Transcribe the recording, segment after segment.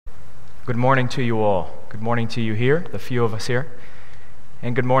Good morning to you all. Good morning to you here, the few of us here.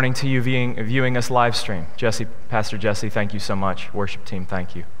 And good morning to you viewing us live stream. Pastor Jesse, thank you so much. Worship team,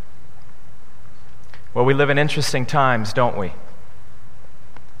 thank you. Well, we live in interesting times, don't we?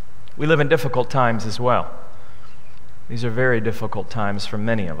 We live in difficult times as well. These are very difficult times for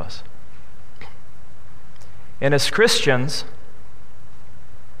many of us. And as Christians,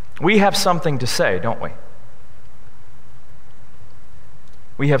 we have something to say, don't we?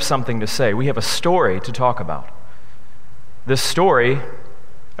 We have something to say. We have a story to talk about. This story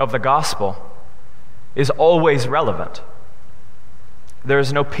of the gospel is always relevant. There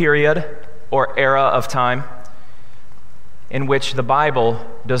is no period or era of time in which the Bible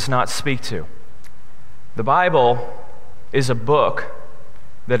does not speak to. The Bible is a book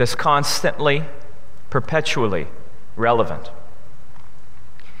that is constantly, perpetually relevant.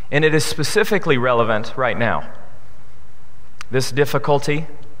 And it is specifically relevant right now. This difficulty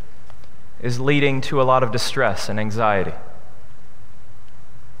is leading to a lot of distress and anxiety.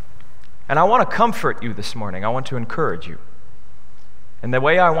 And I want to comfort you this morning. I want to encourage you. And the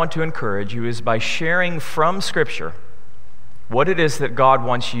way I want to encourage you is by sharing from Scripture what it is that God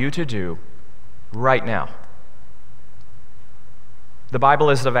wants you to do right now. The Bible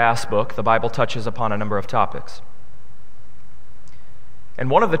is a vast book. The Bible touches upon a number of topics. And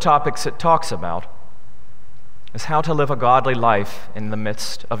one of the topics it talks about is how to live a godly life in the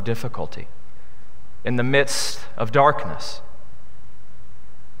midst of difficulty, in the midst of darkness.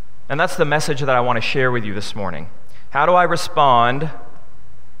 And that's the message that I want to share with you this morning. How do I respond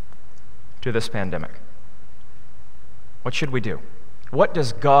to this pandemic? What should we do? What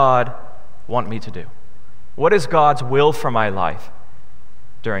does God want me to do? What is God's will for my life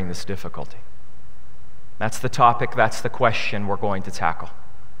during this difficulty? That's the topic, that's the question we're going to tackle.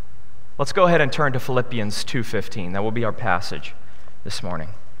 Let's go ahead and turn to Philippians 2:15. That will be our passage this morning.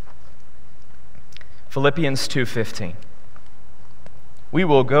 Philippians 2:15. We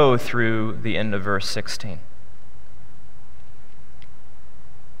will go through the end of verse 16.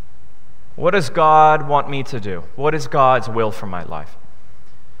 What does God want me to do? What is God's will for my life?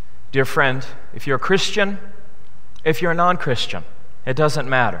 Dear friend, if you're a Christian, if you're a non-Christian, it doesn't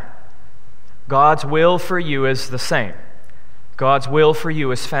matter. God's will for you is the same. God's will for you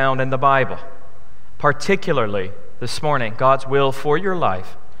is found in the Bible. Particularly this morning, God's will for your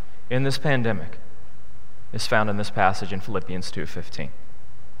life in this pandemic is found in this passage in Philippians 2:15.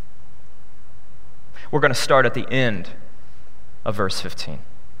 We're going to start at the end of verse 15.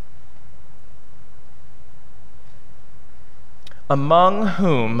 Among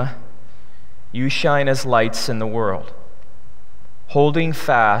whom you shine as lights in the world, holding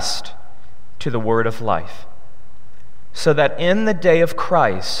fast to the word of life, so that in the day of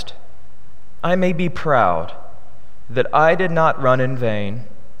Christ I may be proud that I did not run in vain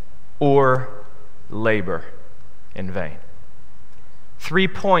or labor in vain. 3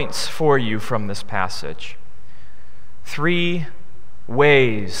 points for you from this passage. 3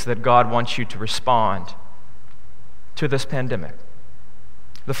 ways that God wants you to respond to this pandemic.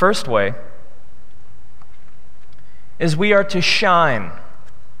 The first way is we are to shine.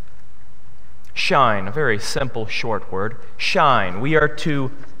 Shine, a very simple, short word. Shine. We are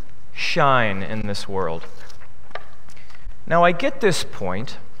to shine in this world. Now, I get this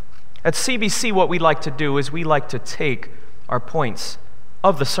point. At CBC, what we like to do is we like to take our points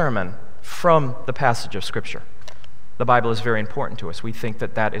of the sermon from the passage of Scripture. The Bible is very important to us. We think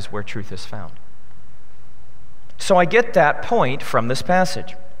that that is where truth is found. So I get that point from this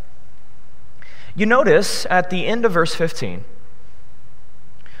passage. You notice at the end of verse 15,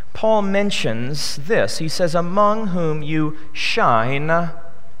 Paul mentions this. He says, among whom you shine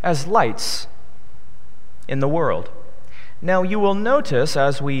as lights in the world. Now, you will notice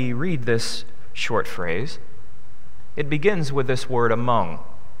as we read this short phrase, it begins with this word among.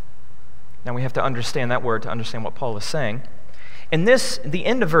 Now, we have to understand that word to understand what Paul is saying. And the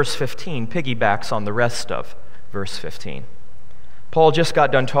end of verse 15 piggybacks on the rest of verse 15. Paul just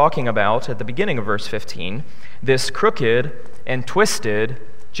got done talking about, at the beginning of verse 15, this crooked and twisted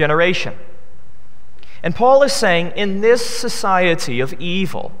generation. And Paul is saying, in this society of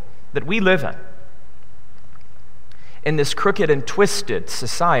evil that we live in this crooked and twisted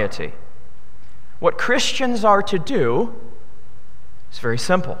society, what Christians are to do is very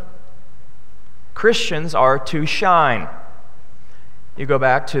simple. Christians are to shine. You go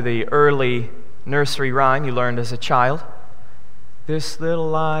back to the early nursery rhyme you learned as a child. This little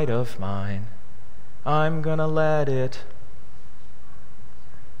light of mine, I'm gonna let it.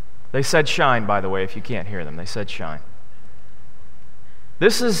 They said shine, by the way, if you can't hear them. They said shine.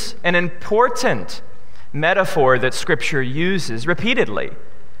 This is an important metaphor that Scripture uses repeatedly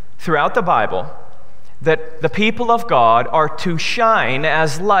throughout the Bible that the people of God are to shine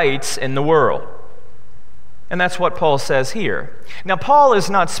as lights in the world. And that's what Paul says here. Now, Paul is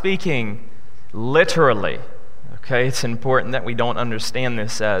not speaking literally. Okay, it's important that we don't understand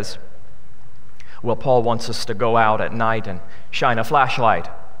this as, well, Paul wants us to go out at night and shine a flashlight.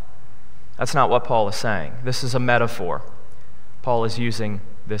 That's not what Paul is saying. This is a metaphor. Paul is using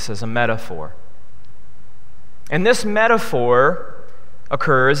this as a metaphor. And this metaphor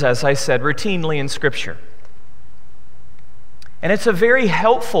occurs, as I said, routinely in Scripture. And it's a very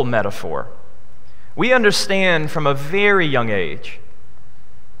helpful metaphor. We understand from a very young age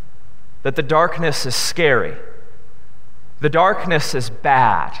that the darkness is scary. The darkness is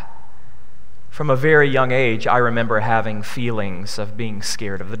bad. From a very young age, I remember having feelings of being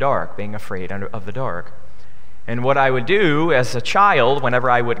scared of the dark, being afraid of the dark. And what I would do as a child, whenever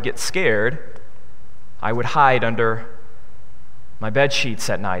I would get scared, I would hide under my bed sheets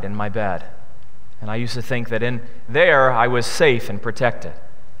at night in my bed. And I used to think that in there I was safe and protected.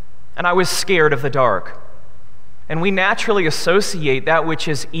 And I was scared of the dark. And we naturally associate that which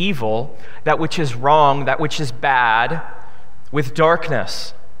is evil, that which is wrong, that which is bad, with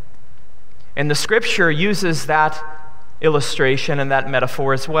darkness. And the Scripture uses that illustration and that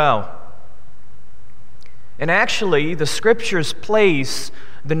metaphor as well. And actually, the Scriptures place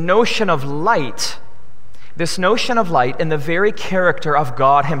the notion of light, this notion of light, in the very character of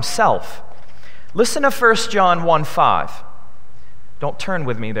God Himself. Listen to 1 John 1:5. Don't turn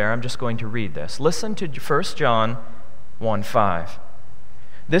with me there, I'm just going to read this. Listen to 1 John 1:5.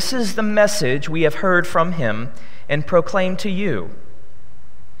 This is the message we have heard from Him and proclaim to you,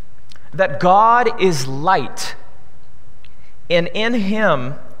 that God is light, and in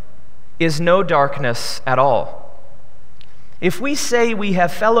Him is no darkness at all. If we say we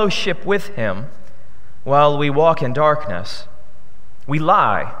have fellowship with Him while we walk in darkness, we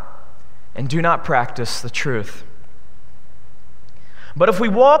lie and do not practice the truth. But if we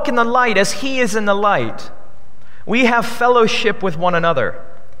walk in the light as He is in the light, we have fellowship with one another,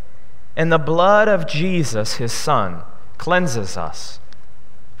 and the blood of Jesus, His Son, cleanses us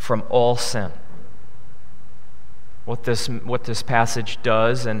from all sin. What this passage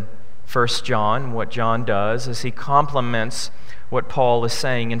does in 1 John, what John does, is he complements what Paul is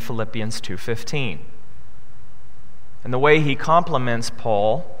saying in Philippians 2:15. And the way he complements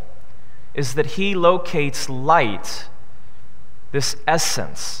Paul is that he locates light, this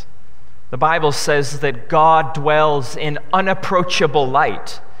essence. The Bible says that God dwells in unapproachable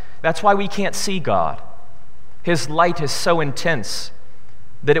light. That's why we can't see God. His light is so intense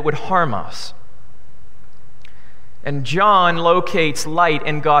that it would harm us. And John locates light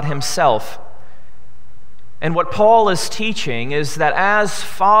in God Himself. And what Paul is teaching is that as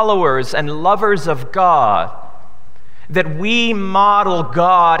followers and lovers of God, that we model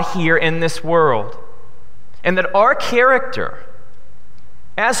God here in this world. And that our character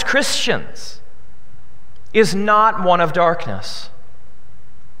as Christians is not one of darkness,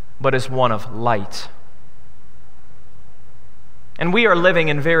 but is one of light. And we are living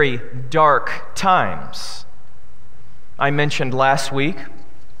in very dark times. I mentioned last week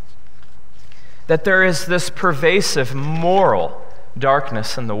that there is this pervasive moral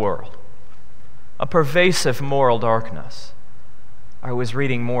darkness in the world. A pervasive moral darkness. I was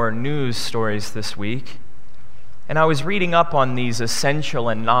reading more news stories this week, and I was reading up on these essential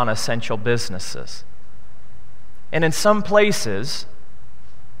and non-essential businesses. And in some places,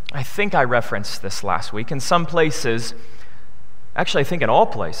 I think I referenced this last week, in some places, actually I think in all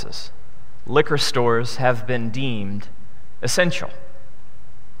places, liquor stores have been deemed essential,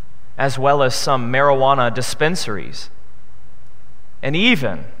 as well as some marijuana dispensaries, and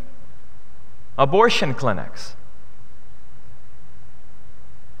even abortion clinics.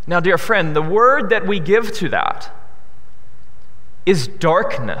 Now, dear friend, the word that we give to that is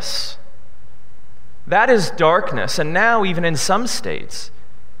darkness. That is darkness, and now even in some states,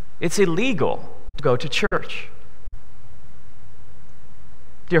 it's illegal to go to church.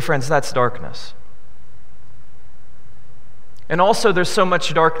 Dear friends, that's darkness. And also, there's so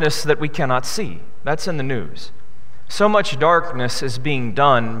much darkness that we cannot see. That's in the news. So much darkness is being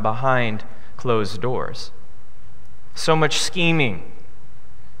done behind closed doors. So much scheming,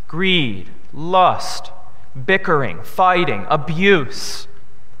 greed, lust, bickering, fighting, abuse.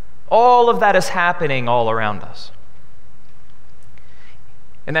 All of that is happening all around us.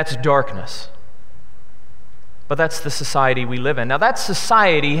 And that's darkness. But that's the society we live in. Now, that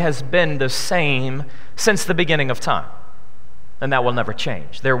society has been the same since the beginning of time. And that will never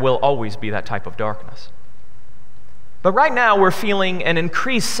change. There will always be that type of darkness. But right now, we're feeling an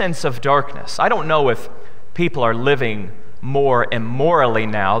increased sense of darkness. I don't know if people are living more immorally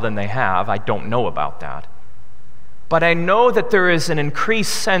now than they have. I don't know about that. But I know that there is an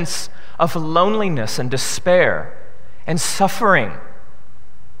increased sense of loneliness and despair and suffering.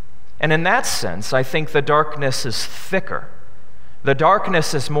 And in that sense, I think the darkness is thicker. The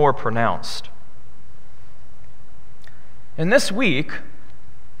darkness is more pronounced. And this week,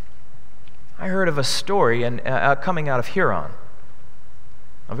 I heard of a story coming out of Huron,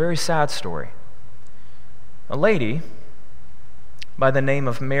 a very sad story. A lady by the name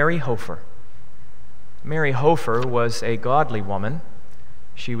of Mary Hofer. Mary Hofer was a godly woman.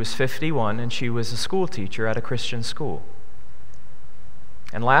 She was 51, and she was a school teacher at a Christian school.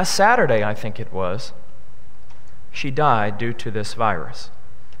 And last Saturday, I think it was, she died due to this virus,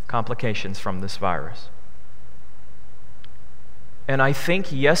 complications from this virus. And I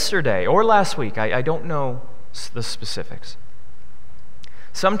think yesterday, or last week, I don't know the specifics,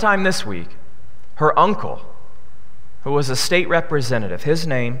 sometime this week, her uncle, who was a state representative, his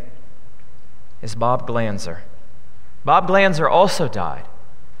name is Bob Glanzer. Bob Glanzer also died,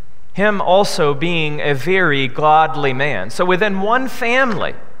 him also being a very godly man. So within one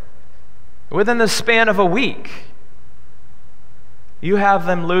family, within the span of a week, you have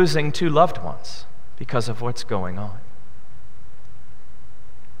them losing two loved ones because of what's going on.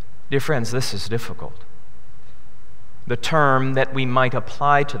 Dear friends, this is difficult. The term that we might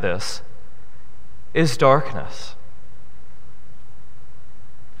apply to this is darkness.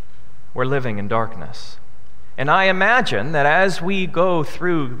 We're living in darkness. And I imagine that as we go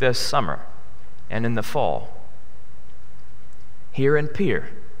through this summer and in the fall, here in Pierre,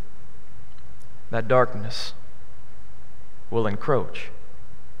 that darkness will encroach.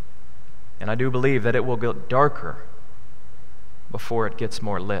 And I do believe that it will get darker before it gets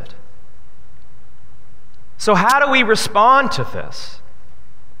more lit. So how do we respond to this?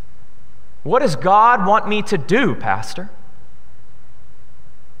 What does God want me to do, Pastor?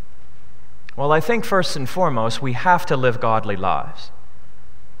 Well, I think first and foremost, we have to live godly lives,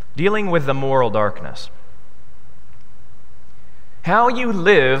 dealing with the moral darkness. How you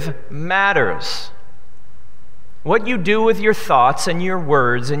live matters. What you do with your thoughts and your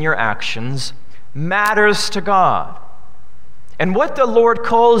words and your actions matters to God. And what the Lord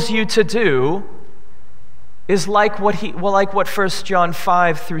calls you to do is like what 1 John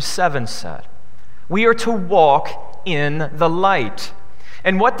 5-7 said. We are to walk in the light.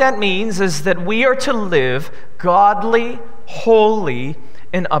 And what that means is that we are to live godly, holy,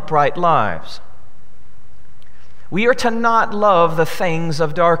 and upright lives. We are to not love the things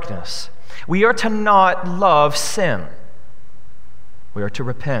of darkness. We are to not love sin. We are to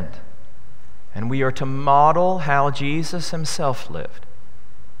repent. And we are to model how Jesus himself lived.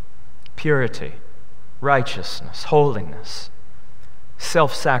 Purity, righteousness, holiness,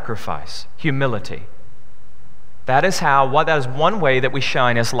 self-sacrifice, humility. That is one way that we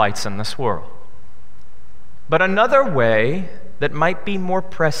shine as lights in this world. But another way that might be more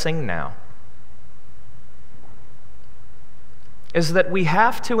pressing now is that we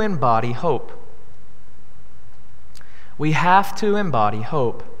have to embody hope. We have to embody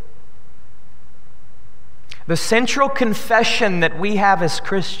hope. The central confession that we have as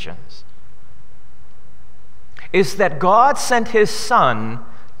Christians is that God sent his Son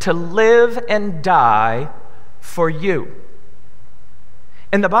to live and die for you.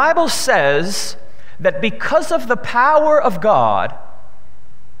 And the Bible says that because of the power of God,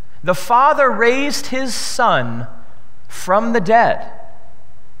 the Father raised his Son from the dead.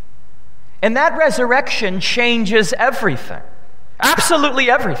 And that resurrection changes everything, absolutely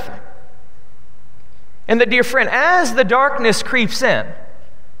everything. And dear friend, as the darkness creeps in,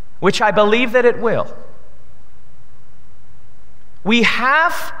 which I believe that it will, we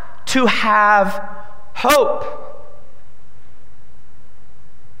have to have hope.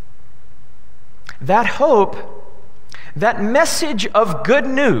 That hope, that message of good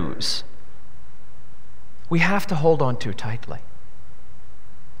news, we have to hold on to tightly.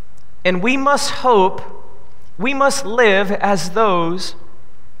 And we must hope, we must live as those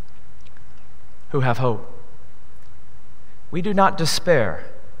who have hope. We do not despair.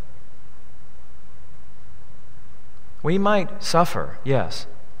 We might suffer, yes.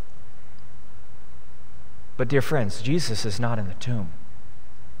 But dear friends, Jesus is not in the tomb.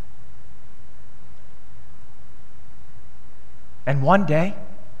 And one day,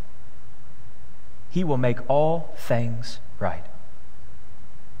 he will make all things right.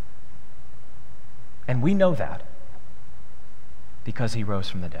 And we know that because he rose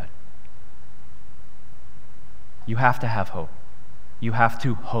from the dead. You have to have hope. You have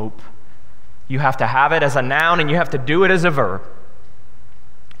to hope. You have to have it as a noun, and you have to do it as a verb.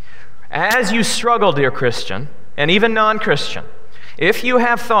 As you struggle, dear Christian, and even non-Christian, if you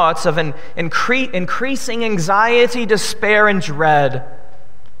have thoughts of an increasing anxiety, despair, and dread,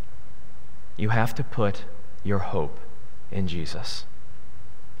 you have to put your hope in Jesus.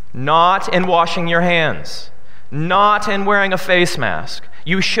 Not in washing your hands, not in wearing a face mask.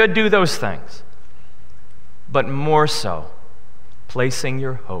 You should do those things, but more so, placing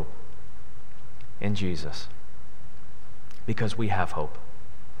your hope in Jesus, because we have hope.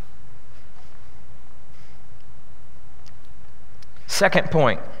 Second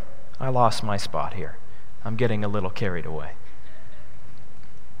point. I lost my spot here. I'm getting a little carried away.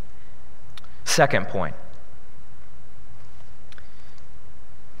 Second point.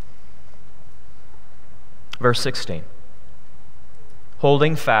 Verse 16.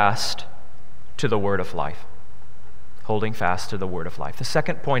 Holding fast to the word of life. Holding fast to the word of life. The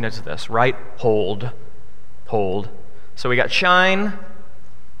second point is this, right? Hold. Hold. So we got shine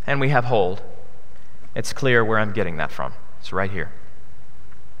and we have hold. It's clear where I'm getting that from. It's right here.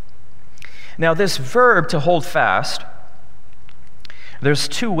 Now, this verb to hold fast, there's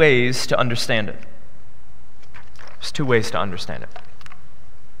two ways to understand it. There's two ways to understand it.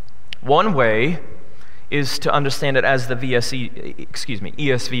 One way is to understand it as the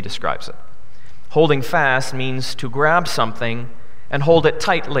ESV describes it. Holding fast means to grab something and hold it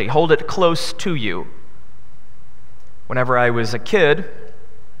tightly, hold it close to you. Whenever I was a kid,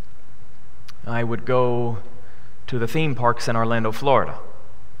 I would go to the theme parks in Orlando, Florida.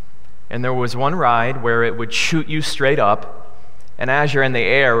 And there was one ride where it would shoot you straight up, and as you're in the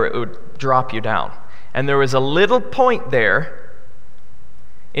air, it would drop you down. And there was a little point there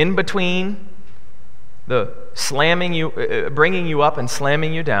in between the bringing you up and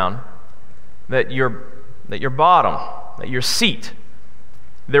slamming you down, that your bottom, that your seat,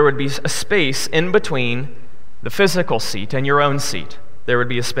 there would be a space in between the physical seat and your own seat. There would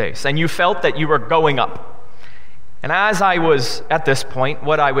be a space. And you felt that you were going up. And as I was at this point,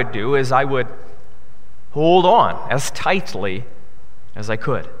 what I would do is I would hold on as tightly as I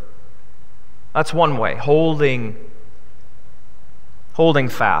could. That's one way, holding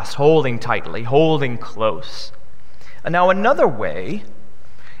fast, holding tightly, holding close. And now another way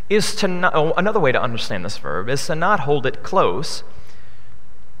to understand this verb is to not hold it close,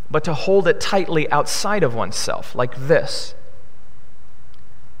 but to hold it tightly outside of oneself, like this.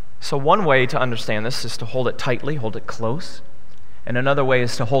 So one way to understand this is to hold it tightly, hold it close. And another way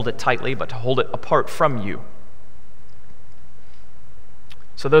is to hold it tightly, but to hold it apart from you.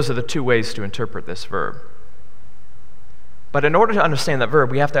 So those are the two ways to interpret this verb. But in order to understand that verb,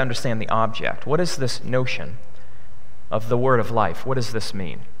 we have to understand the object. What is this notion of the word of life? What does this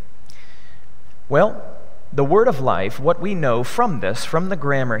mean? Well, the word of life, what we know from this, from the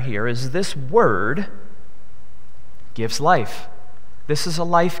grammar here, is this word gives life. This is a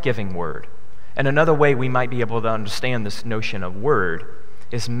life-giving word. And another way we might be able to understand this notion of word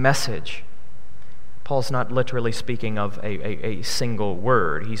is message. Paul's not literally speaking of a single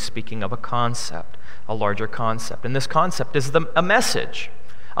word. He's speaking of a concept, a larger concept. And this concept is a message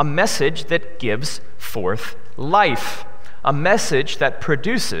that gives forth life, a message that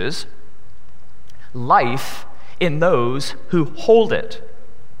produces life in those who hold it.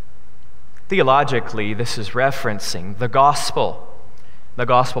 Theologically, this is referencing the gospel. The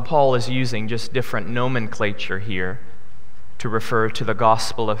gospel, Paul is using just different nomenclature here to refer to the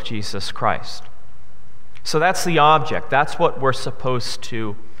gospel of Jesus Christ. So that's the object. That's what we're supposed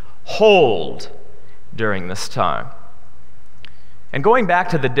to hold during this time. And going back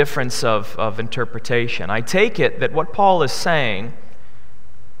to the difference of interpretation, I take it that what Paul is saying,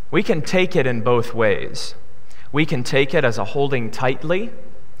 we can take it in both ways. We can take it as a holding tightly,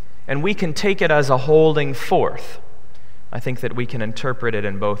 and we can take it as a holding forth. I think that we can interpret it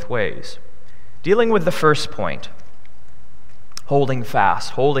in both ways. Dealing with the first point, holding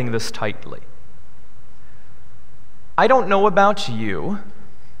fast, holding this tightly. I don't know about you,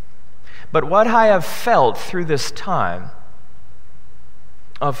 but what I have felt through this time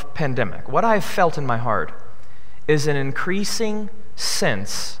of pandemic, what I have felt in my heart is an increasing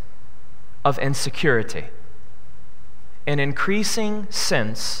sense of insecurity. An increasing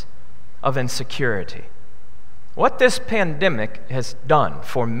sense of insecurity. What this pandemic has done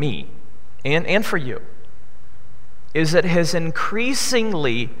for me and for you is it has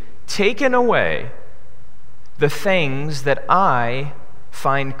increasingly taken away the things that I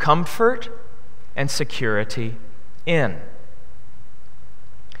find comfort and security in.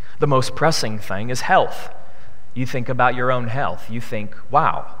 The most pressing thing is health. You think about your own health. You think,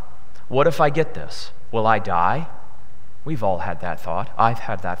 wow, what if I get this? Will I die? We've all had that thought. I've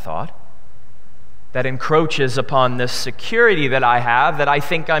had that thought. That encroaches upon this security that I have, that I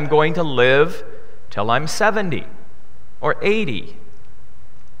think I'm going to live till I'm 70 or 80?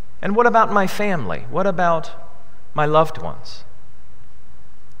 And what about my family? What about my loved ones?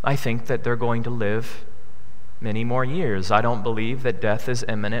 I think that they're going to live many more years. I don't believe that death is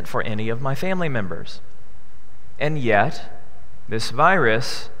imminent for any of my family members. And yet, this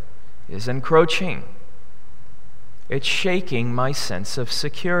virus is encroaching. It's shaking my sense of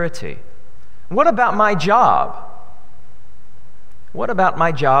security. What about my job? What about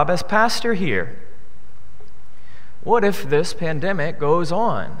my job as pastor here? What if this pandemic goes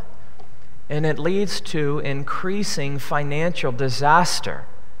on and it leads to increasing financial disaster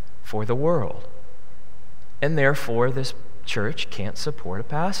for the world, and therefore this church can't support a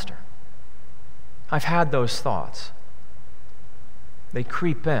pastor? I've had those thoughts. They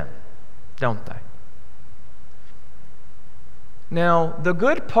creep in, don't they? Now, the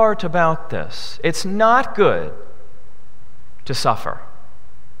good part about this, it's not good to suffer.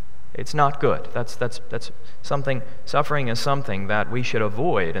 It's not good. That's something, suffering is something that we should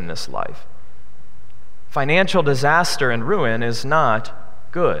avoid in this life. Financial disaster and ruin is not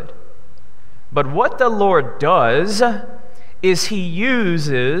good. But what the Lord does is He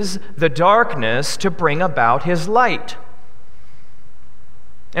uses the darkness to bring about His light.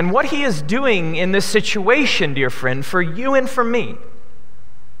 And what He is doing in this situation, dear friend, for you and for me,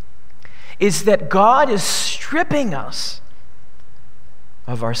 is that God is stripping us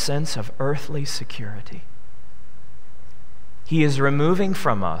of our sense of earthly security. He is removing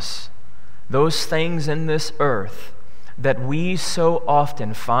from us those things in this earth that we so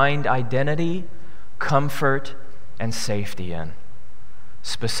often find identity, comfort, and safety in,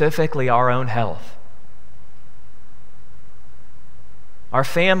 specifically our own health, our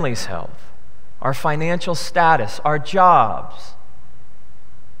family's health, our financial status, our jobs.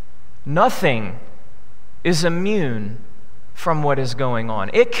 Nothing is immune from what is going on.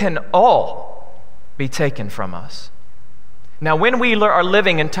 It can all be taken from us. Now, when we are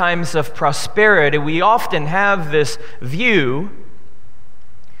living in times of prosperity, we often have this view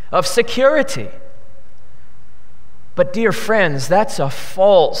of security. But dear friends, that's a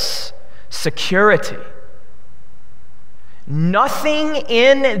false security. Nothing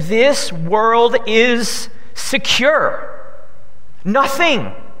in this world is secure.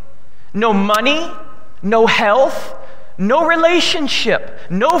 Nothing. No money, no health, no relationship,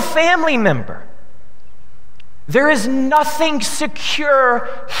 no family member. There is nothing secure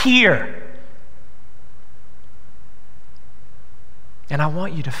here. And I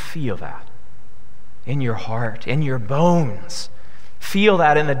want you to feel that in your heart, in your bones. Feel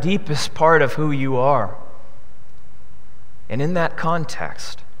that in the deepest part of who you are. And in that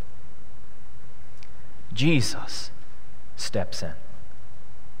context, Jesus steps in.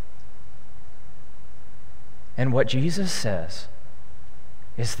 And what Jesus says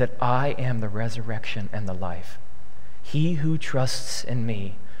is that I am the resurrection and the life. He who trusts in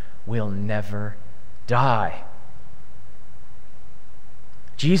me will never die.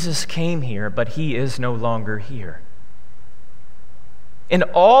 Jesus came here, but He is no longer here. In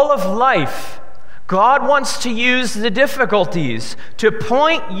all of life, God wants to use the difficulties to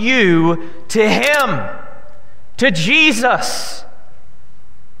point you to Him, to Jesus.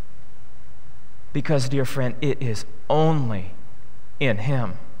 Because, dear friend, it is only in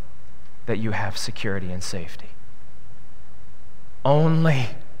Him that you have security and safety. Only.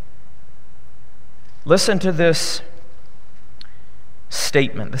 Listen to this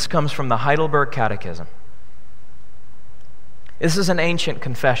statement. This comes from the Heidelberg Catechism. This is an ancient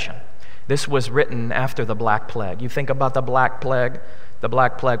confession. This was written after the Black Plague. You think about the Black Plague. The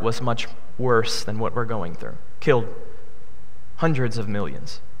Black Plague was much worse than what we're going through. Killed hundreds of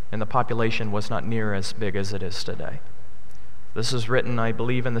millions, and the population was not near as big as it is today. This is written, I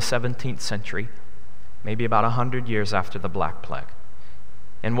believe, in the 17th century, maybe about 100 years after the Black Plague.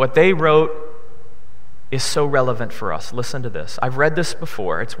 And what they wrote is so relevant for us. Listen to this. I've read this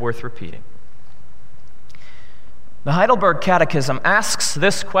before. It's worth repeating. The Heidelberg Catechism asks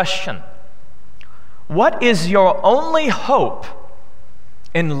this question: what is your only hope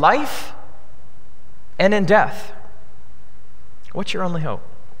in life and in death? What's your only hope?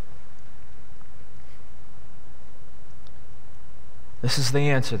 This is the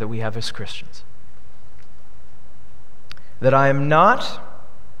answer that we have as Christians. That I am not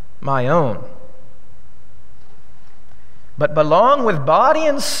my own, but belong with body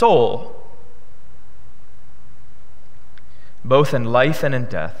and soul, both in life and in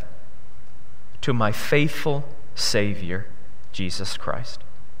death, to my faithful Savior, Jesus Christ.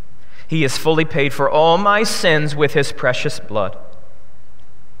 He has fully paid for all my sins with His precious blood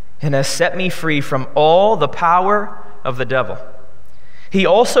and has set me free from all the power of the devil. He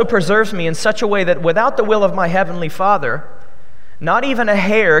also preserves me in such a way that without the will of my heavenly Father, not even a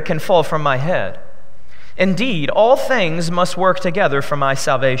hair can fall from my head. Indeed, all things must work together for my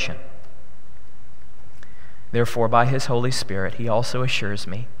salvation. Therefore, by his Holy Spirit, he also assures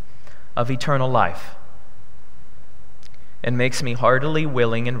me of eternal life and makes me heartily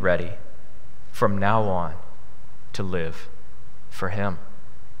willing and ready from now on to live for him.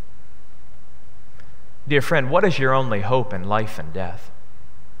 Dear friend, what is your only hope in life and death?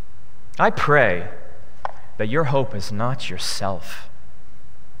 I pray that your hope is not yourself.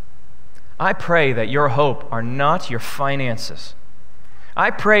 I pray that your hope are not your finances. I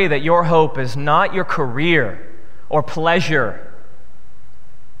pray that your hope is not your career or pleasure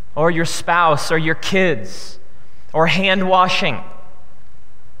or your spouse or your kids or hand washing.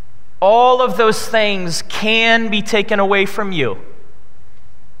 All of those things can be taken away from you.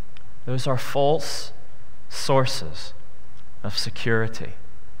 Those are false sources of security.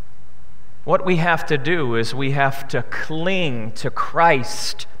 What we have to do is we have to cling to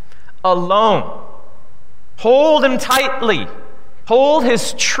Christ alone. Hold him tightly. Hold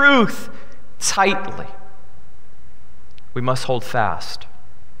his truth tightly. We must hold fast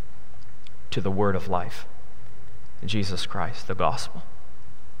to the word of life, Jesus Christ, the gospel.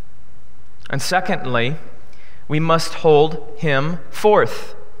 And secondly, we must hold him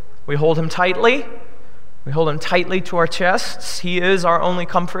forth. We hold him tightly. We hold him tightly to our chests. He is our only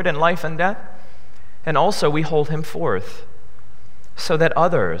comfort in life and death. And also we hold him forth so that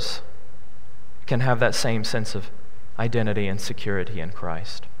others can have that same sense of identity and security in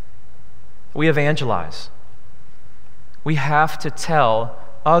Christ. We evangelize. We have to tell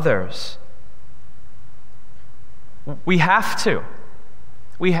others. We have to.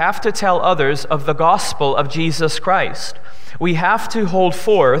 We have to tell others of the gospel of Jesus Christ. We have to hold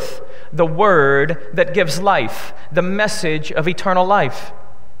forth the word that gives life, the message of eternal life.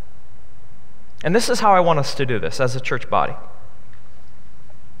 And this is how I want us to do this as a church body.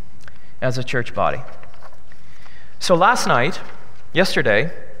 As a church body. So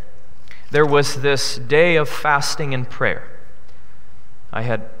yesterday, there was this day of fasting and prayer. I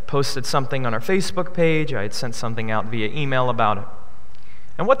had posted something on our Facebook page. I had sent something out via email about it.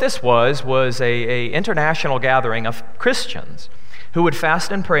 And what this was a international gathering of Christians who would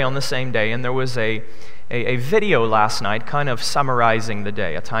fast and pray on the same day. And there was a video last night kind of summarizing the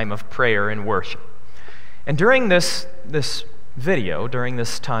day, a time of prayer and worship. And during this video, during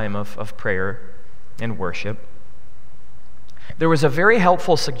this time of prayer and worship, there was a very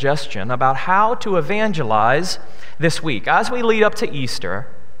helpful suggestion about how to evangelize this week. As we lead up to Easter,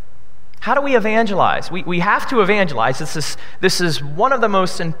 how do we evangelize? We have to evangelize. This is one of the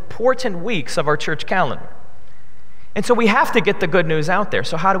most important weeks of our church calendar. And so we have to get the good news out there.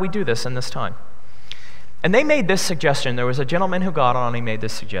 So how do we do this in this time? And they made this suggestion. There was a gentleman who got on and he made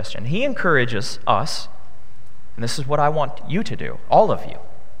this suggestion. He encourages us, and this is what I want you to do, all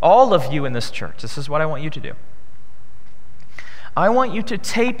of you in this church. This is what I want you to do. I want you to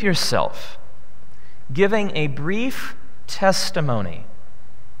tape yourself giving a brief testimony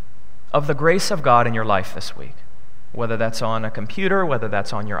of the grace of God in your life this week, whether that's on a computer, whether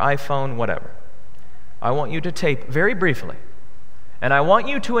that's on your iPhone, whatever. I want you to tape very briefly, and I want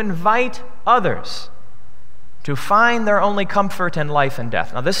you to invite others to find their only comfort in life and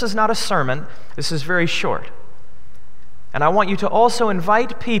death. Now, this is not a sermon. This is very short. And I want you to also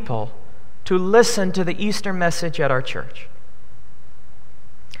invite people to listen to the Easter message at our church.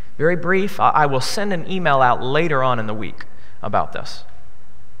 Very brief. I will send an email out later on in the week about this.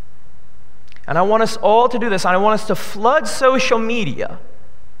 And I want us all to do this. I want us to flood social media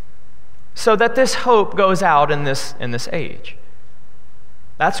so that this hope goes out in this age.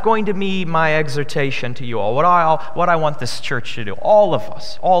 That's going to be my exhortation to you all. What I want this church to do, all of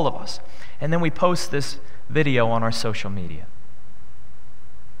us. And then we post this video on our social media.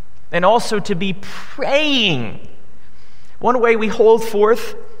 And also to be praying. One way we hold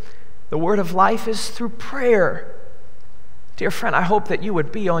forth the word of life is through prayer. Dear friend, I hope that you would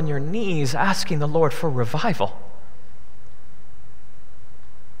be on your knees asking the Lord for revival.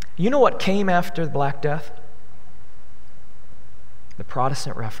 You know what came after the Black Death? The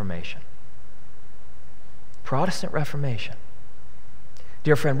Protestant Reformation. Protestant Reformation.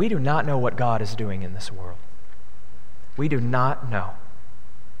 Dear friend, we do not know what God is doing in this world. We do not know.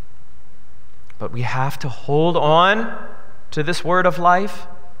 But we have to hold on to this word of life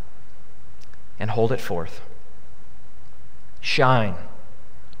and hold it forth. Shine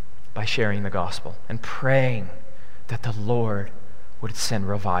by sharing the gospel and praying that the Lord would send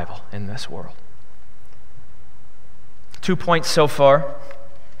revival in this world. 2 points so far.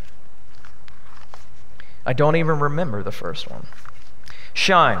 I don't even remember the first one.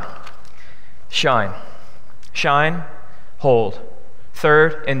 Shine. Shine. Shine. Hold.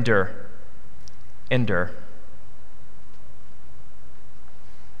 Third, endure. Endure.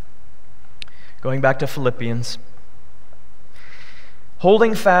 Going back to Philippians.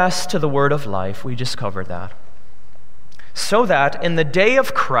 Holding fast to the word of life, we just covered that. So that in the day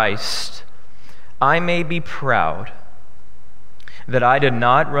of Christ I may be proud that I did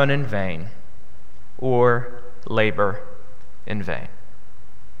not run in vain or labor in vain.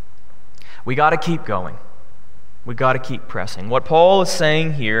 We got to keep going. We got to keep pressing. What Paul is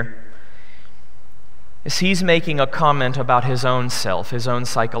saying here is he's making a comment about his own self, his own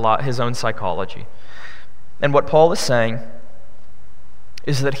psychology. And what Paul is saying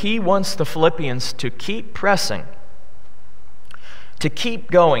is that he wants the Philippians to keep pressing, to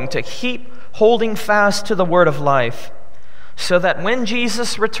keep going, to keep holding fast to the word of life, so that when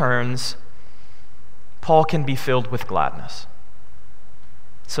Jesus returns, Paul can be filled with gladness,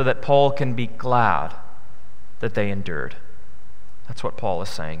 so that Paul can be glad that they endured. That's what Paul is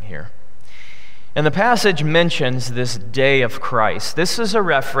saying here. And the passage mentions this day of Christ. This is a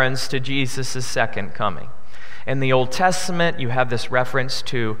reference to Jesus' second coming. In the Old Testament, you have this reference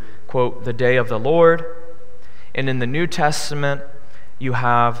to, quote, the day of the Lord. And in the New Testament, you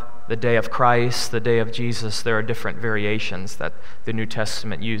have the day of Christ, the day of Jesus. There are different variations that the New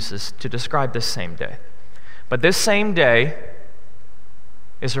Testament uses to describe this same day. But this same day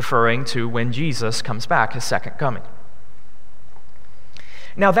is referring to when Jesus comes back, his second coming.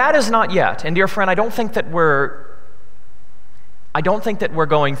 Now that is not yet, and dear friend, I don't think that we're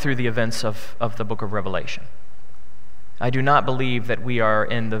going through the events of the book of Revelation. I do not believe that we are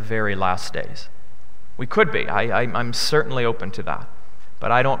in the very last days. We could be. I'm certainly open to that.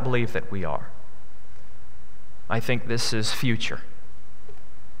 But I don't believe that we are. I think this is future.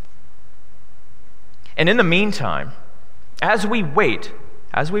 And in the meantime, as we wait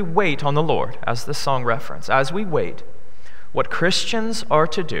on the Lord, as the song reference, as we wait, what Christians are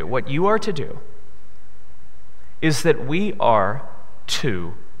to do, what you are to do, is that we are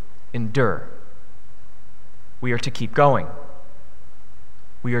to endure. We are to keep going.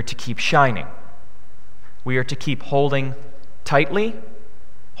 We are to keep shining. We are to keep holding tightly,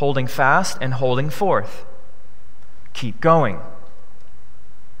 holding fast, and holding forth. Keep going.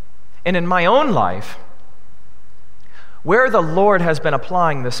 And in my own life, where the Lord has been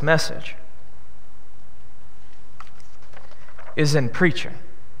applying this message is in preaching.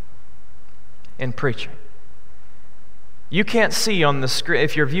 In preaching. You can't see on the screen,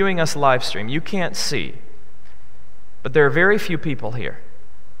 if you're viewing us live stream, you can't see. But there are very few people here.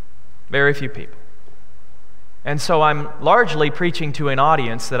 Very few people. And so I'm largely preaching to an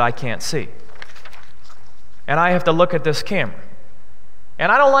audience that I can't see. And I have to look at this camera.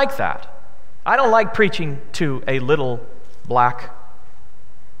 And I don't like that. I don't like preaching to a little black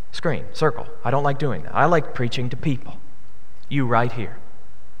screen, circle. I don't like doing that. I like preaching to people. You right here.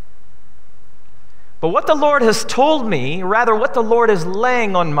 But what the Lord has told me, rather what the Lord is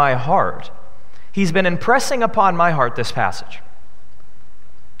laying on my heart, He's been impressing upon my heart this passage.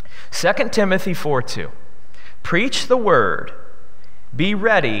 2 Timothy 4:2. Preach the word, be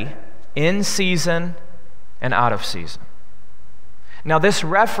ready in season and out of season. Now this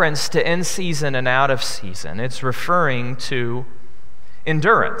reference to in season and out of season, it's referring to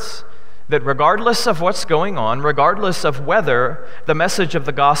endurance. That regardless of what's going on, regardless of whether the message of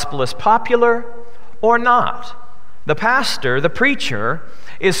the gospel is popular or not, the pastor, the preacher,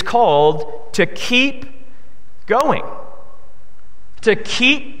 is called to keep going, to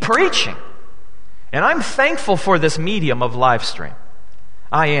keep preaching. And I'm thankful for this medium of live stream.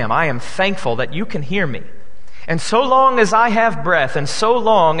 I am thankful that you can hear me. And so long as I have breath, and so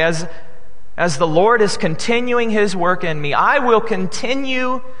long as the Lord is continuing His work in me, I will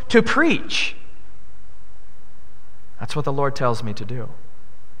continue to preach. That's what the Lord tells me to do.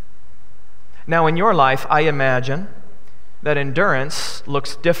 Now, in your life, I imagine that endurance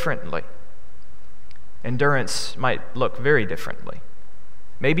looks differently. Endurance might look very differently.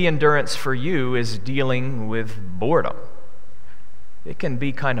 Maybe endurance for you is dealing with boredom. It can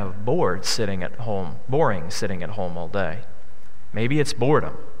be kind of boring sitting at home all day. Maybe it's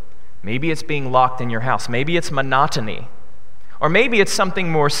boredom. Maybe it's being locked in your house. Maybe it's monotony. Or maybe it's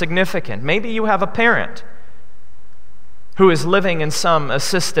something more significant. Maybe you have a parent who is living in some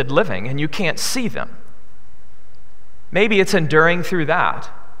assisted living and you can't see them. Maybe it's enduring through that.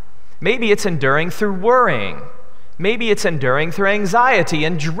 Maybe it's enduring through worrying. Maybe it's enduring through anxiety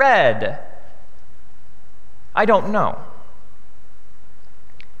and dread. I don't know.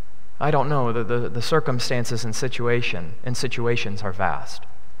 I don't know. The circumstances and situations are vast.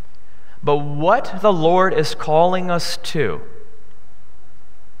 But what the Lord is calling us to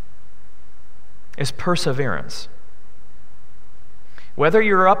is perseverance. Whether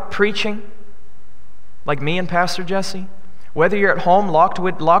you're up preaching, like me and Pastor Jesse, whether you're at home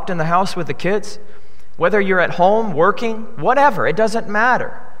locked in the house with the kids, whether you're at home working, whatever, it doesn't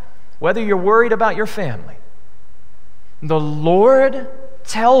matter. Whether you're worried about your family, the Lord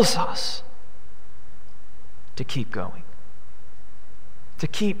tells us to keep going. To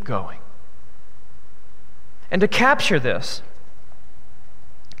keep going. And to capture this,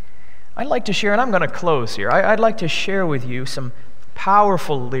 I'd like to share, and I'm going to close here, I'd like to share with you some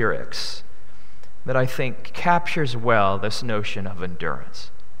powerful lyrics that I think captures well this notion of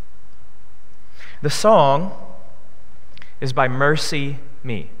endurance. The song is by Mercy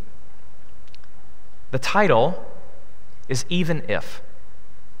Me. The title is Even If.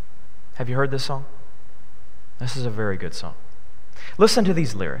 Have you heard this song? This is a very good song. Listen to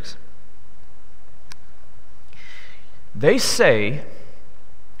these lyrics. They say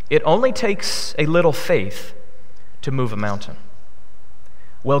it only takes a little faith to move a mountain.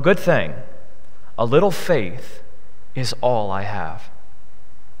 Well, good thing. A little faith is all I have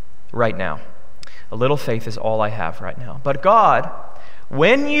right now. A little faith is all I have right now. But God,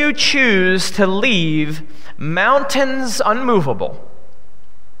 when you choose to leave mountains unmovable,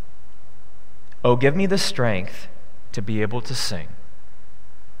 oh, give me the strength to be able to sing.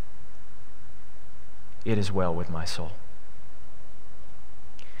 It is well with my soul.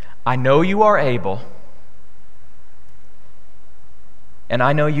 I know you are able, and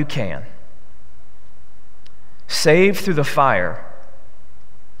I know you can. Save through the fire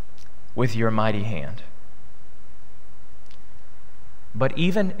with your mighty hand. But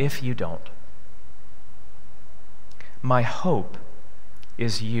even if you don't, my hope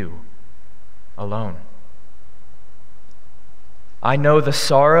is you alone. I know the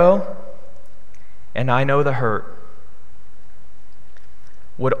sorrow and I know the hurt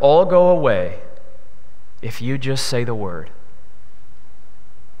would all go away if you just say the word.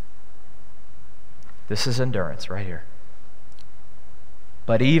 This is endurance right here.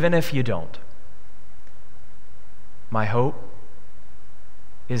 But even if you don't, my hope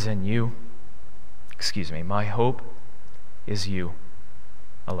is in you. My hope is you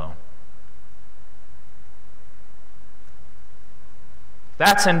alone.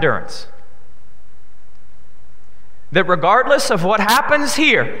 That's endurance. That regardless of what happens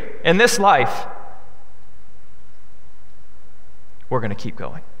here in this life, we're going to keep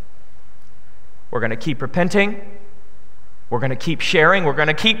going. We're going to keep repenting. We're going to keep sharing. We're going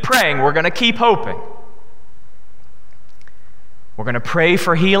to keep praying. We're going to keep hoping. We're going to pray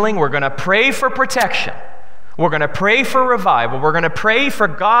for healing. We're going to pray for protection. We're going to pray for revival. We're going to pray for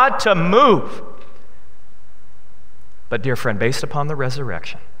God to move. But dear friend, based upon the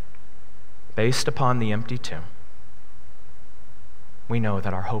resurrection, based upon the empty tomb, we know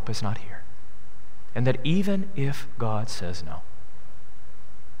that our hope is not here. And that even if God says no,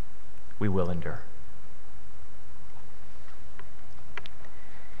 we will endure.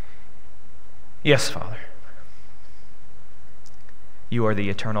 Yes, Father, you are the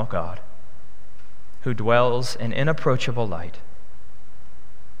eternal God who dwells in inapproachable light.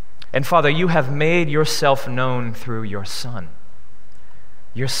 And Father, you have made yourself known through your Son.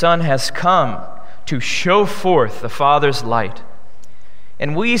 Your Son has come to show forth the Father's light.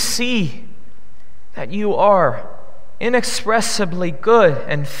 And we see that you are inexpressibly good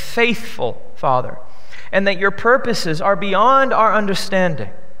and faithful, Father, and that your purposes are beyond our understanding.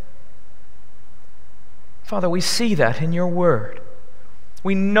 Father, we see that in your word.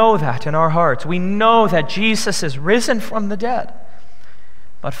 We know that in our hearts. We know that Jesus is risen from the dead.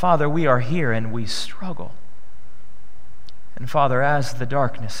 But Father, we are here and we struggle. And Father, as the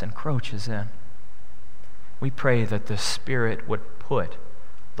darkness encroaches in, we pray that the Spirit would put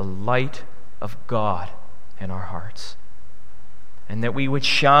the light of God in our hearts, and that we would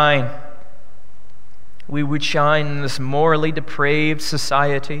shine. We would shine in this morally depraved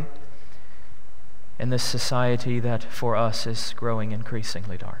society, in this society that for us is growing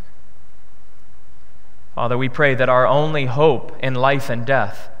increasingly dark. Father, we pray that our only hope in life and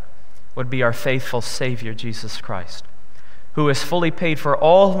death would be our faithful Savior, Jesus Christ, who has fully paid for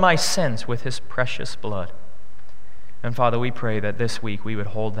all my sins with his precious blood. And Father, we pray that this week we would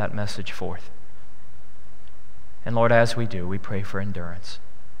hold that message forth. And Lord, as we do, we pray for endurance.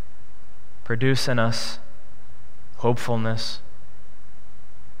 Produce in us hopefulness,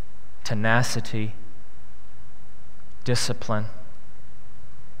 tenacity, discipline,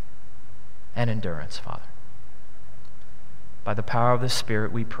 and endurance, Father. By the power of the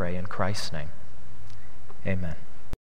Spirit we pray in Christ's name. Amen.